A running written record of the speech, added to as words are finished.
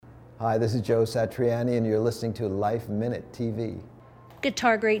Hi, this is Joe Satriani, and you're listening to Life Minute TV.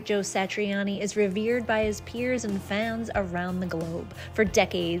 Guitar great Joe Satriani is revered by his peers and fans around the globe. For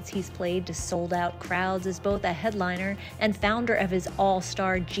decades, he's played to sold-out crowds as both a headliner and founder of his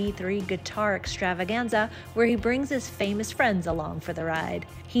all-star G3 guitar extravaganza, where he brings his famous friends along for the ride.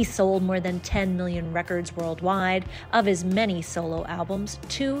 He sold more than 10 million records worldwide. Of his many solo albums,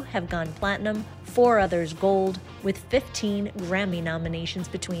 2 have gone platinum, 4 others gold, with 15 Grammy nominations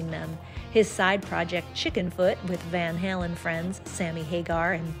between them. His side project Chickenfoot with Van Halen friends Sammy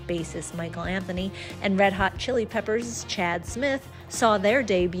Hagar and bassist Michael Anthony and Red Hot Chili Peppers' Chad Smith saw their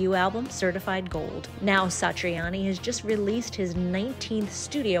debut album certified gold. Now Satriani has just released his 19th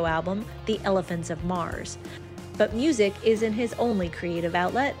studio album, The Elephants of Mars. But music isn't his only creative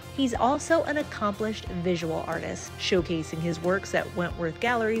outlet. He's also an accomplished visual artist, showcasing his works at Wentworth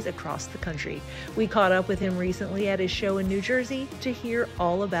galleries across the country. We caught up with him recently at his show in New Jersey to hear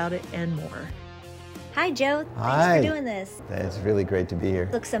all about it and more. Hi, Joe. Hi. Thanks for doing this. It's really great to be here.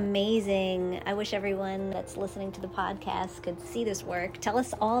 Looks amazing. I wish everyone that's listening to the podcast could see this work. Tell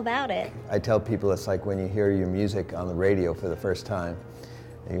us all about it. I tell people it's like when you hear your music on the radio for the first time.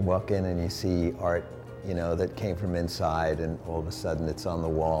 You walk in and you see art, that came from inside, and all of a sudden it's on the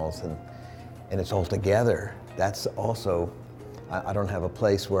walls and it's all together. That's also, I don't have a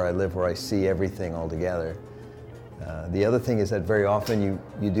place where I live where I see everything all together. The other thing is that very often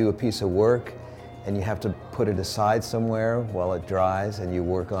you do a piece of work and you have to put it aside somewhere while it dries, and you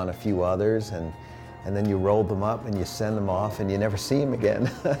work on a few others, and then you roll them up and you send them off and you never see them again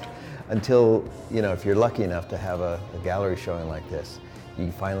until, if you're lucky enough to have a gallery showing like this,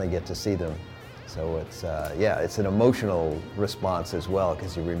 you finally get to see them. So it's an emotional response as well,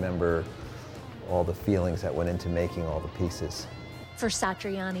 because you remember all the feelings that went into making all the pieces. For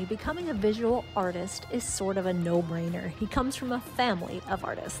Satriani, becoming a visual artist is sort of a no-brainer. He comes from a family of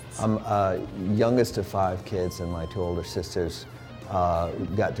artists. I'm youngest of 5 kids, and my 2 older sisters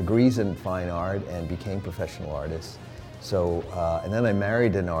got degrees in fine art and became professional artists. So, and then I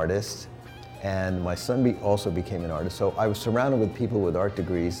married an artist, and my son also became an artist. So I was surrounded with people with art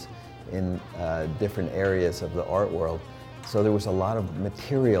degrees in different areas of the art world. So there was a lot of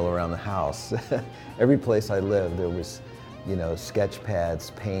material around the house. Every place I lived, there was, sketch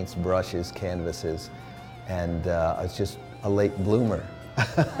pads, paints, brushes, canvases, and I was just a late bloomer.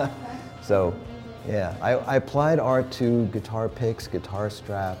 So, yeah, I applied art to guitar picks, guitar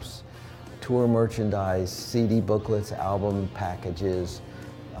straps, tour merchandise, CD booklets, album packages,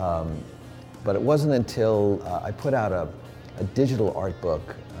 but it wasn't until I put out a digital art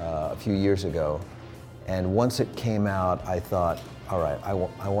book a few years ago, and once it came out, I thought, all right, I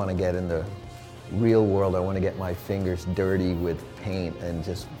want to get in the real world. I want to get my fingers dirty with paint and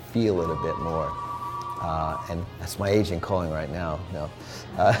just feel it a bit more. And that's my agent calling right now. No.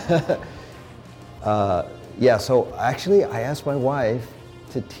 So actually I asked my wife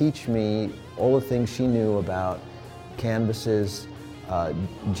to teach me all the things she knew about canvases,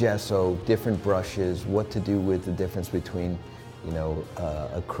 gesso, different brushes, what to do with the difference between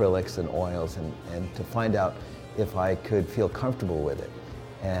acrylics and oils, and to find out if I could feel comfortable with it.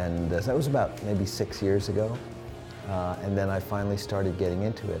 And that was about maybe 6 years ago. And then I finally started getting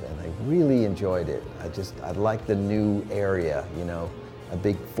into it, and I really enjoyed it. I like the new area, a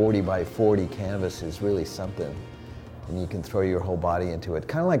big 40 by 40 canvas is really something. And you can throw your whole body into it.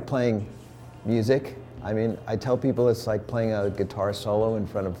 Kind of like playing music. I mean, I tell people it's like playing a guitar solo in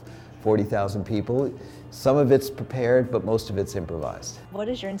front of 40,000 people. Some of it's prepared, but most of it's improvised. What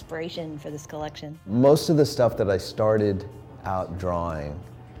is your inspiration for this collection? Most of the stuff that I started out drawing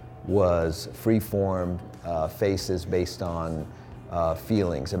was free-form faces based on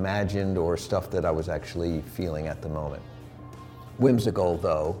feelings, imagined or stuff that I was actually feeling at the moment. Whimsical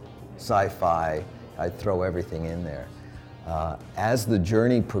though, sci-fi, I'd throw everything in there. As the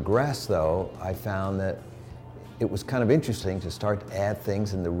journey progressed though, I found that it was kind of interesting to start to add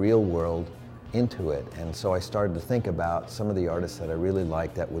things in the real world into it. And so I started to think about some of the artists that I really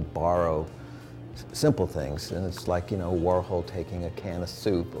liked that would borrow simple things. And it's like, Warhol taking a can of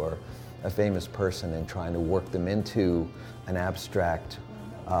soup, or a famous person and trying to work them into an abstract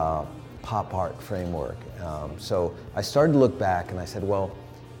pop art framework. So I started to look back and I said, well,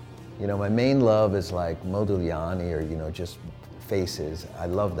 my main love is like Modigliani, or, just faces. I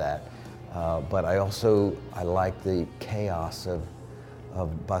love that. But I like the chaos of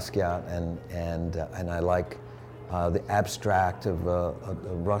Basquiat, and I like the abstract of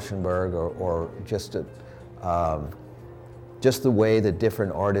Rauschenberg, or just the way that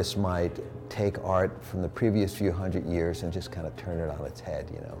different artists might take art from the previous few hundred years and just kind of turn it on its head,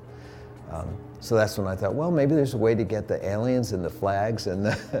 So that's when I thought, well, maybe there's a way to get the aliens and the flags and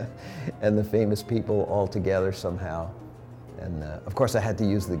and the famous people all together somehow. And of course, I had to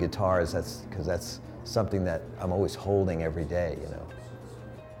use the guitars. Because that's something that I'm always holding every day.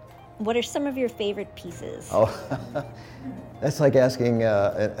 What are some of your favorite pieces? Oh, that's like asking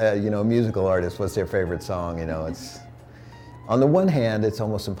a musical artist what's their favorite song. It's on the one hand, it's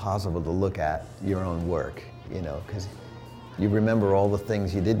almost impossible to look at your own work, because you remember all the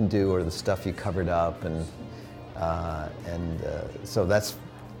things you didn't do or the stuff you covered up, and so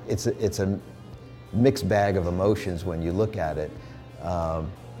it's a mixed bag of emotions when you look at it.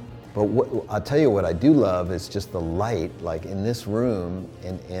 But I'll tell you what I do love is just the light, like in this room,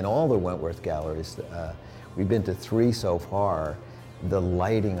 in all the Wentworth galleries, we've been to 3 so far, the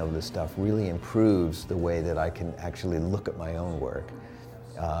lighting of the stuff really improves the way that I can actually look at my own work.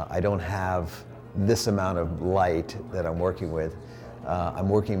 I don't have this amount of light that I'm working with. I'm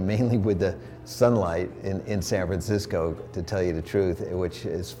working mainly with the sunlight in San Francisco, to tell you the truth, which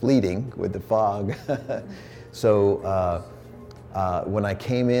is fleeting with the fog. So when I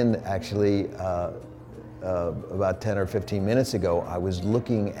came in, actually, about 10 or 15 minutes ago, I was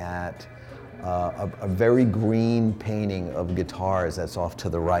looking at a very green painting of guitars that's off to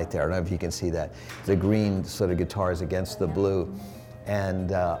the right there. I don't know if you can see that. The green sort of guitars against the blue.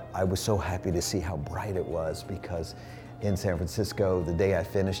 And I was so happy to see how bright it was, because in San Francisco, the day I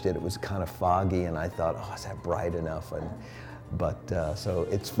finished it, it was kind of foggy, and I thought, oh, is that bright enough? So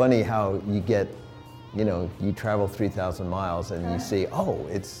it's funny how you get, you travel 3,000 miles and you see, oh,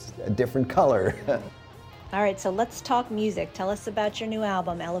 it's a different color. All right, so let's talk music. Tell us about your new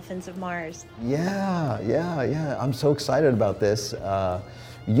album, Elephants of Mars. Yeah. I'm so excited about this.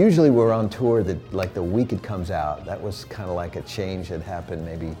 Usually we're on tour like the week it comes out. That was kind of like a change that happened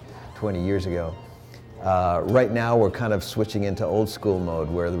maybe 20 years ago. Right now we're kind of switching into old school mode,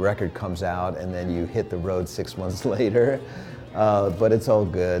 where the record comes out and then you hit the road 6 months later. But it's all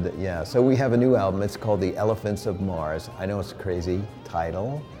good, yeah. So we have a new album. It's called The Elephants of Mars. I know it's a crazy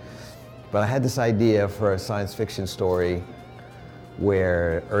title, but I had this idea for a science fiction story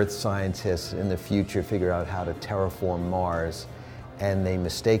where Earth scientists in the future figure out how to terraform Mars, and they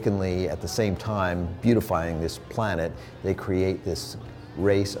mistakenly, at the same time, beautifying this planet, they create this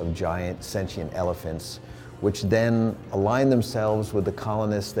race of giant sentient elephants, which then align themselves with the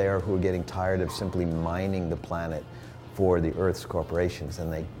colonists there who are getting tired of simply mining the planet for the Earth's corporations,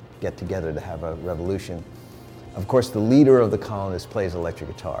 and they get together to have a revolution. Of course, the leader of the colonists plays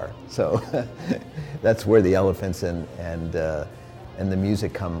electric guitar, so that's where the elephants and the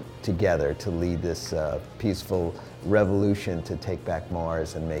music come together to lead this peaceful revolution to take back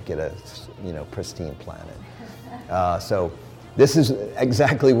Mars and make it a pristine planet. So this is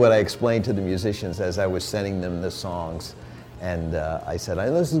exactly what I explained to the musicians as I was sending them the songs, and I said, I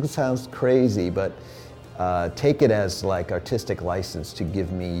know this sounds crazy, but take it as like artistic license to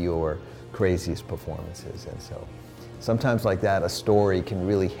give me your craziest performances. And so sometimes like that, a story can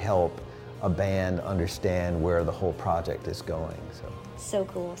really help a band understand where the whole project is going. So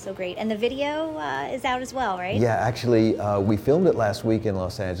cool, so great. And the video is out as well, right? Yeah, actually, we filmed it last week in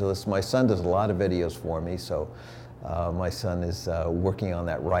Los Angeles. My son does a lot of videos for me, so my son is working on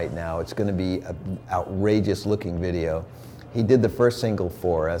that right now. It's going to be an outrageous looking video. He did the first single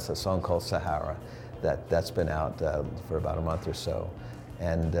for us, a song called Sahara. That's been out for about a month or so.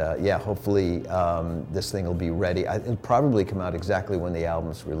 And yeah, hopefully this thing will be ready. It'll probably come out exactly when the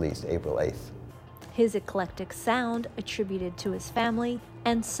album's released, April 8th. His eclectic sound attributed to his family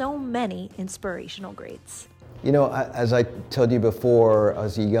and so many inspirational greats. As I told you before, I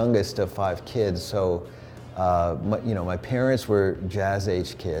was the youngest of 5 kids, so my parents were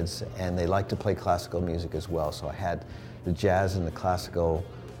jazz-age kids, and they liked to play classical music as well, so I had the jazz and the classical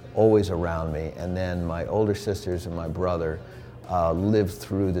always around me. And then my older sisters and my brother lived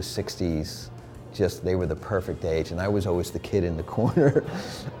through the 60s. They were the perfect age, and I was always the kid in the corner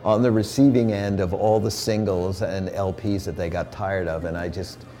on the receiving end of all the singles and LPs that they got tired of, and I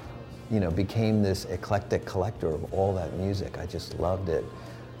just, became this eclectic collector of all that music. I just loved it.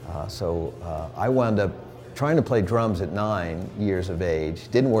 So I wound up trying to play drums at 9 years of age.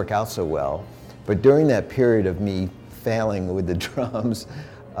 Didn't work out so well, but during that period of me failing with the drums,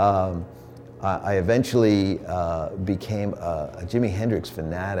 I eventually became a Jimi Hendrix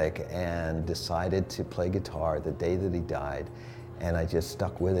fanatic and decided to play guitar the day that he died, and I just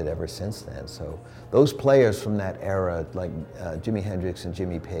stuck with it ever since then. So those players from that era, like Jimi Hendrix and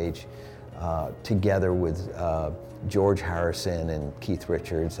Jimmy Page, together with George Harrison and Keith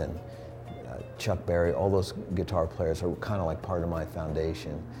Richards and Chuck Berry, all those guitar players are kind of like part of my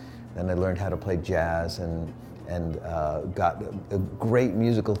foundation. Then I learned how to play jazz and and got a great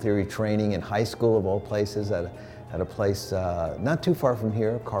musical theory training in high school of all places at a place not too far from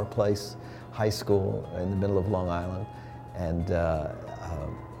here, Carr Place High School in the middle of Long Island. And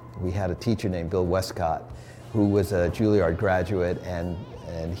we had a teacher named Bill Westcott who was a Juilliard graduate, and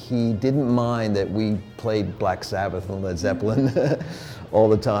he didn't mind that we played Black Sabbath and Led Zeppelin all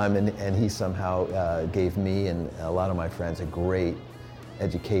the time, and he somehow gave me and a lot of my friends a great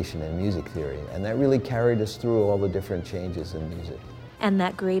education in music theory, and that really carried us through all the different changes in music. And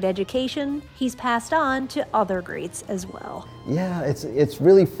that great education he's passed on to other greats as well. Yeah, it's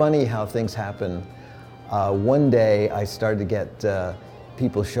really funny how things happen. One day I started to get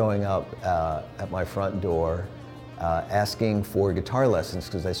people showing up at my front door asking for guitar lessons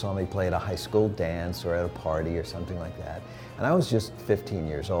because they saw me play at a high school dance or at a party or something like that. And I was just 15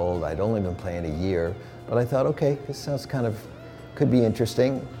 years old. I'd only been playing a year, but I thought, okay, this sounds could be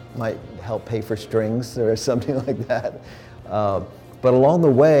interesting, might help pay for strings or something like that. But along the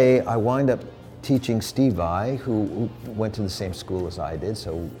way, I wind up teaching Steve Vai, who went to the same school as I did,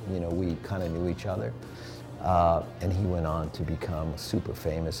 so we kind of knew each other. And he went on to become a super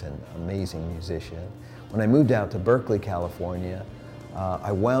famous and amazing musician. When I moved out to Berkeley, California,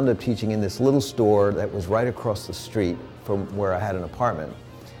 I wound up teaching in this little store that was right across the street from where I had an apartment.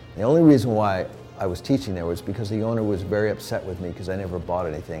 The only reason why I was teaching there was because the owner was very upset with me because I never bought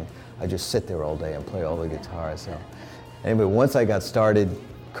anything. I just sit there all day and play all the guitars. So anyway, once I got started,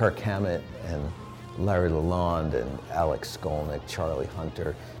 Kirk Hammett and Larry Lalonde and Alex Skolnick, Charlie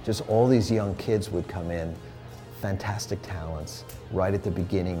Hunter, just all these young kids would come in, fantastic talents, right at the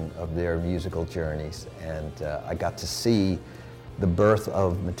beginning of their musical journeys. And I got to see the birth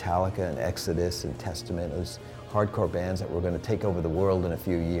of Metallica and Exodus and Testament, those hardcore bands that were going to take over the world in a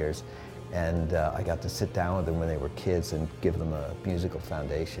few years. And I got to sit down with them when they were kids and give them a musical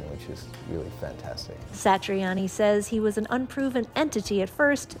foundation, which is really fantastic. Satriani says he was an unproven entity at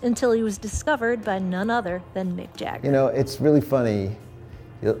first until he was discovered by none other than Mick Jagger. You know, it's really funny.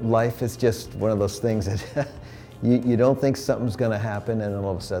 Life is just one of those things that you don't think something's going to happen, and then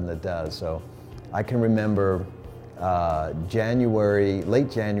all of a sudden it does. So I can remember late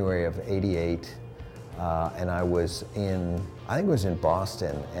January of '88, and I think it was in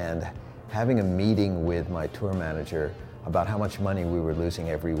Boston, and having a meeting with my tour manager about how much money we were losing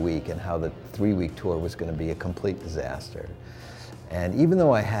every week and how the 3-week tour was going to be a complete disaster. And even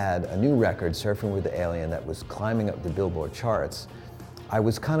though I had a new record, Surfing with the Alien, that was climbing up the Billboard charts, I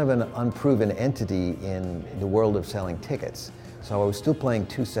was kind of an unproven entity in the world of selling tickets. So I was still playing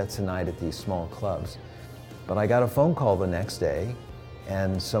 2 sets a night at these small clubs. But I got a phone call the next day,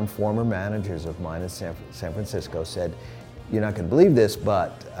 and some former managers of mine in San Francisco said, "You're not going to believe this,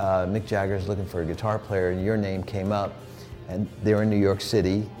 but Mick Jagger is looking for a guitar player, and your name came up, and they're in New York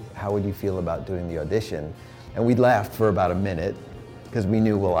City. How would you feel about doing the audition?" And we laughed for about a minute, because we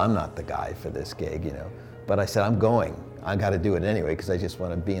knew, well, I'm not the guy for this gig, But I said, I'm going. I got to do it anyway, because I just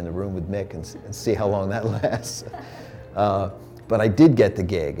want to be in the room with Mick and see how long that lasts. But I did get the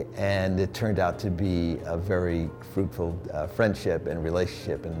gig, and it turned out to be a very fruitful friendship and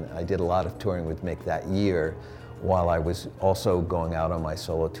relationship, and I did a lot of touring with Mick that year, while I was also going out on my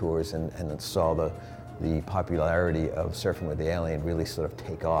solo tours and saw the popularity of Surfing with the Alien really sort of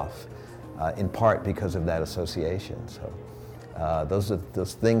take off, in part because of that association. So those are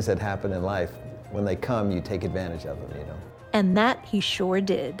those things that happen in life. When they come, you take advantage of them, And that he sure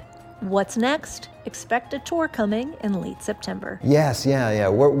did. What's next? Expect a tour coming in late September. Yes, yeah.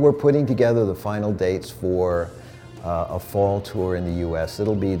 We're putting together the final dates for a fall tour in the U.S.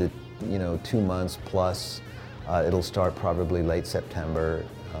 It'll be 2 months plus. It'll start probably late September,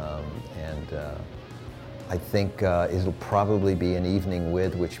 and I think it'll probably be an evening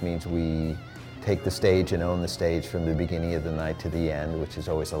with, which means we take the stage and own the stage from the beginning of the night to the end, which is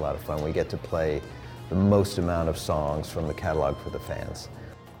always a lot of fun. We get to play the most amount of songs from the catalog for the fans.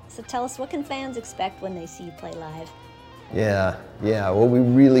 So tell us, what can fans expect when they see you play live? Yeah. Well, we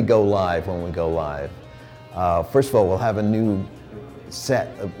really go live when we go live. First of all, we'll have a new set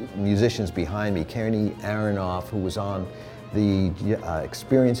of musicians behind me. Kearney Aronoff, who was on the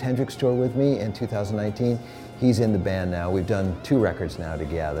Experience Hendrix tour with me in 2019, he's in the band now. We've done 2 records now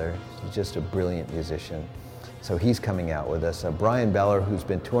together. He's just a brilliant musician. So he's coming out with us. Brian Beller, who's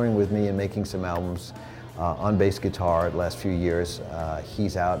been touring with me and making some albums on bass guitar the last few years,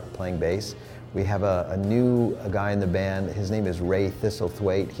 he's out playing bass. We have a new guy in the band. His name is Ray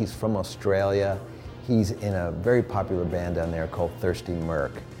Thistlethwaite. He's from Australia. He's in a very popular band down there called Thirsty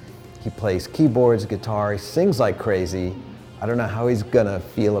Merc. He plays keyboards, guitar, he sings like crazy. I don't know how he's gonna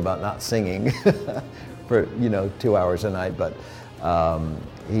feel about not singing for 2 hours a night, but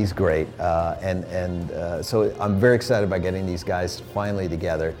He's great, so I'm very excited about getting these guys finally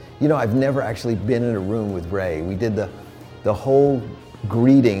together. You know, I've never actually been in a room with Ray. We did the whole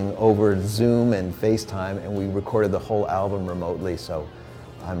greeting over Zoom and FaceTime, and we recorded the whole album remotely, so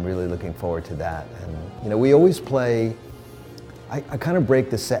I'm really looking forward to that. And you know, we always play, I kind of break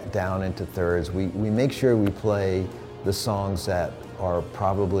the set down into thirds. We make sure we play the songs that are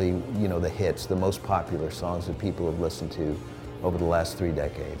probably, you know, the hits, the most popular songs that people have listened to over the last 3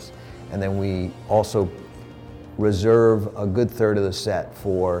 decades. And then we also reserve a good third of the set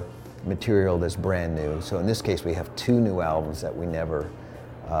for material that's brand new. So in this case, we have 2 new albums that we never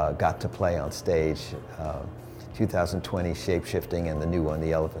got to play on stage. 2020 Shape-Shifting and the new one,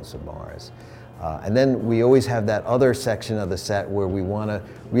 The Elephants of Mars. And then we always have that other section of the set where we want to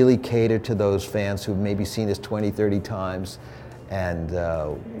really cater to those fans who've maybe seen us 20, 30 times, and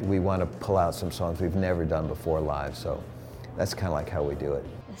we want to pull out some songs we've never done before live. So that's kind of like how we do it.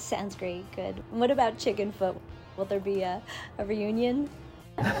 Sounds great, good. What about Chickenfoot? Will there be a reunion?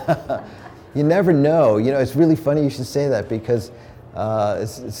 You never know. You know, it's really funny you should say that, because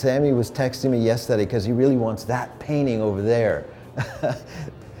Sammy was texting me yesterday because he really wants that painting over there.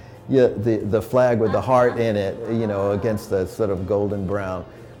 Yeah, the flag with the heart in it, you know, against the sort of golden brown.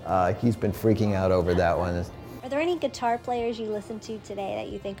 He's been freaking out over that one. Are there any guitar players you listen to today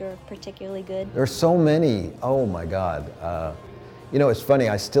that you think are particularly good? There's so many. Oh my God. You know, it's funny,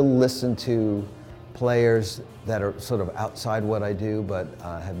 I still listen to players that are sort of outside what I do, but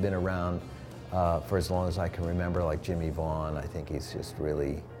have been around for as long as I can remember, like Jimmy Vaughn. I think he's just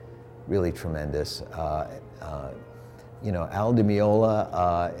really, really tremendous. You know, Al Di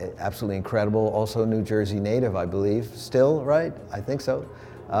Meola, absolutely incredible. Also New Jersey native, I believe, still, right? I think so.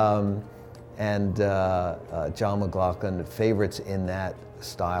 And John McLaughlin, favorites in that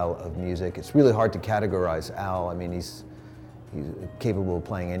style of music. It's really hard to categorize Al. I mean, he's capable of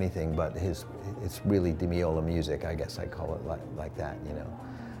playing anything, but it's really Di Meola music, I guess I call it like that, you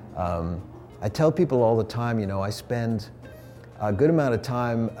know. I tell people all the time, you know, I spend a good amount of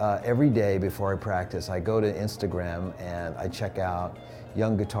time every day before I practice. I go to Instagram and I check out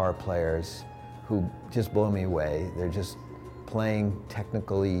young guitar players who just blow me away. They're just playing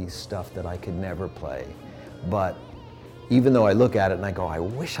technically stuff that I could never play. But even though I look at it and I go, I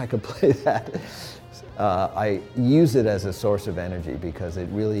wish I could play that, I use it as a source of energy, because it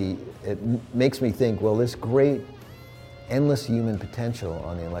makes me think, well, this great endless human potential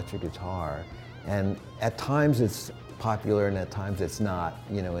on the electric guitar, and at times it's popular and at times it's not,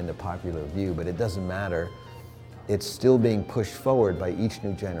 you know, in the popular view, but it doesn't matter. It's still being pushed forward by each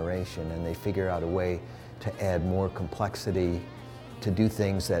new generation, and they figure out a way to add more complexity, to do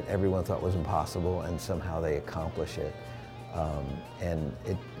things that everyone thought was impossible, and somehow they accomplish it. And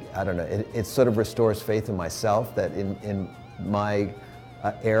I don't know, it sort of restores faith in myself that in my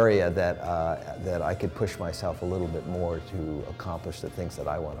area that I could push myself a little bit more to accomplish the things that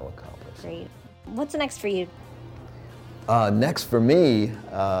I want to accomplish. Great. What's next for you? Next for me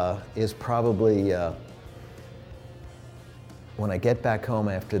is probably when I get back home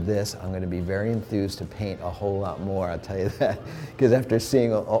after this, I'm going to be very enthused to paint a whole lot more, I'll tell you that. Because after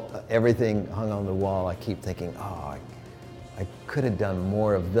seeing everything hung on the wall, I keep thinking, oh, I could have done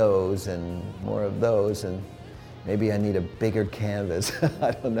more of those and more of those, and maybe I need a bigger canvas.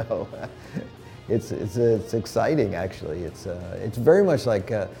 I don't know. It's exciting, actually. It's very much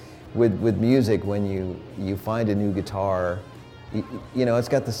like with music, when you find a new guitar, you know, it's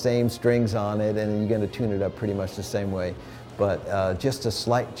got the same strings on it, and you're going to tune it up pretty much the same way. But just a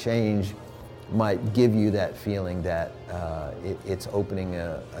slight change might give you that feeling that it's opening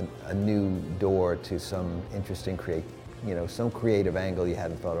a new door to some interesting some creative angle you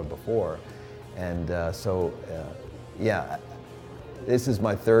hadn't thought of before. And yeah, this is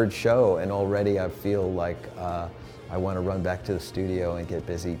my 3rd show, and already I feel like I want to run back to the studio and get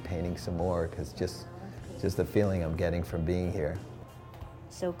busy painting some more, because just the feeling I'm getting from being here.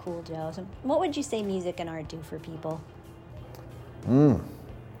 So cool, Joe. So what would you say music and art do for people?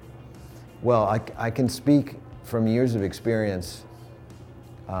 Well, I can speak from years of experience,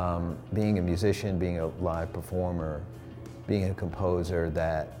 being a musician, being a live performer, being a composer,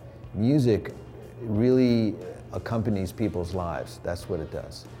 that music really accompanies people's lives. That's what it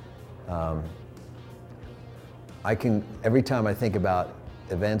does. Every time I think about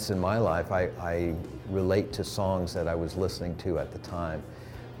events in my life, I relate to songs that I was listening to at the time.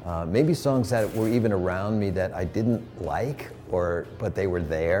 Maybe songs that were even around me that I didn't like, but they were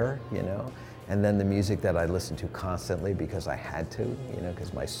there, you know. And then the music that I listened to constantly because I had to, you know,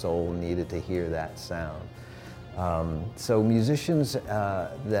 because my soul needed to hear that sound. So musicians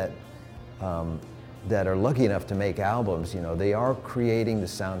that that are lucky enough to make albums, you know, they are creating the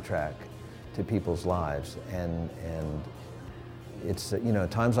soundtrack to people's lives, and it's, you know,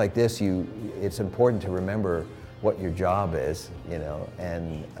 times like this, it's important to remember what your job is, you know,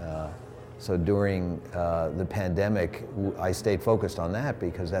 and so during the pandemic, I stayed focused on that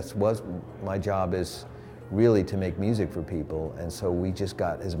because my job is really to make music for people, and so we just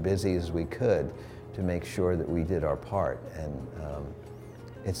got as busy as we could to make sure that we did our part, and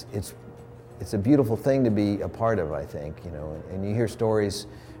it's a beautiful thing to be a part of, I think, you know, and you hear stories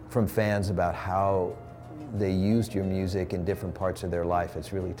from fans about how they used your music in different parts of their life.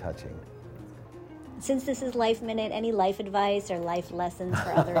 It's really touching. Since this is Life Minute, any life advice or life lessons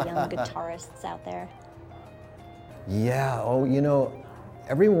for other young guitarists out there? Yeah, oh, you know,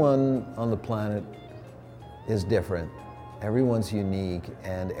 everyone on the planet is different. Everyone's unique,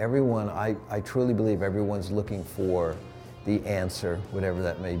 and everyone, I truly believe everyone's looking for the answer, whatever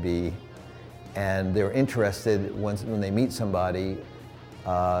that may be. And they're interested when they meet somebody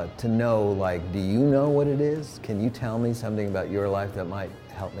to know, like, do you know what it is? Can you tell me something about your life that might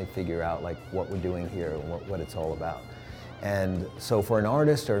help me figure out like what we're doing here and what it's all about? And so for an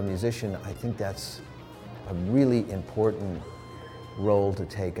artist or a musician, I think that's a really important role to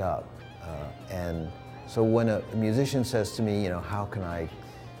take up. And so when a musician says to me, you know, how can I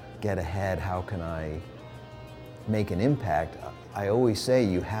get ahead? How can I make an impact? I always say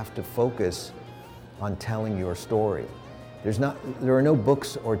you have to focus on telling your story. There are no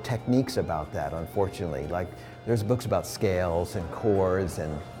books or techniques about that, unfortunately. Like, there's books about scales and chords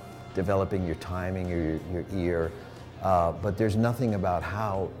and developing your timing or your ear, but there's nothing about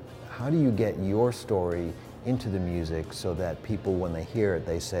how do you get your story into the music so that people, when they hear it,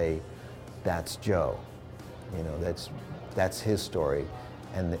 they say, that's Joe. You know, that's his story,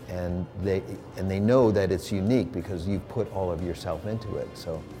 and they know that it's unique because you've put all of yourself into it.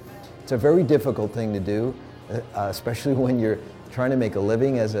 So it's a very difficult thing to do, especially when you're trying to make a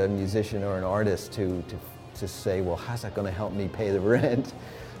living as a musician or an artist, to say, well, how's that going to help me pay the rent?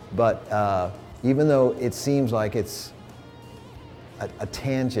 But even though it seems like it's a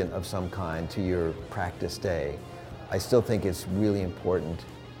tangent of some kind to your practice day, I still think it's really important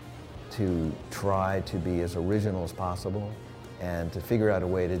to try to be as original as possible and to figure out a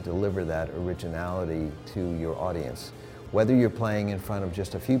way to deliver that originality to your audience. Whether you're playing in front of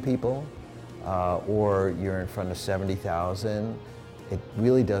just a few people or you're in front of 70,000, it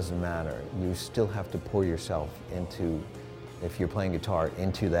really doesn't matter. You still have to pour yourself into, if you're playing guitar,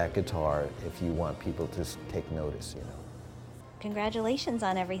 into that guitar if you want people to take notice, you know. Congratulations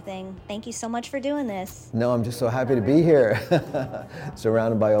on everything. Thank you so much for doing this. No, I'm just so happy to be here,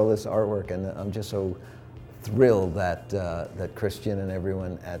 surrounded by all this artwork, and I'm just so thrilled that that Christian and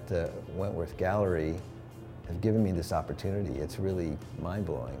everyone at the Wentworth Gallery have given me this opportunity. It's really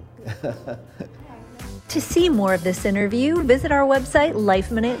mind-blowing. To see more of this interview, visit our website,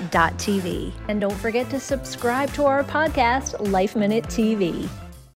 lifeminute.tv. And don't forget to subscribe to our podcast, Life Minute TV.